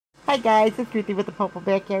Hi guys, it's Ruthie with the Purple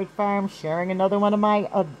Backyard Farm, sharing another one of my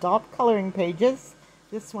adult coloring pages.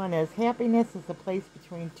 This one is Happiness is a Place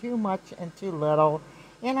Between Too Much and Too Little.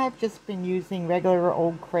 And I've just been using regular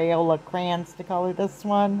old Crayola crayons to color this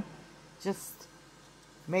one. Just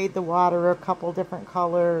made the water a couple different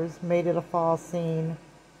colors, made it a fall scene,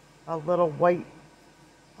 a little white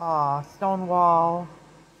stone wall,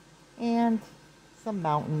 and some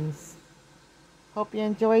mountains. Hope you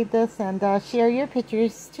enjoyed this, and share your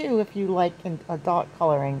pictures too if you like adult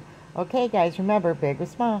coloring. Okay guys, remember, big or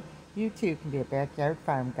small, you too can be a backyard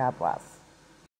farm. God bless.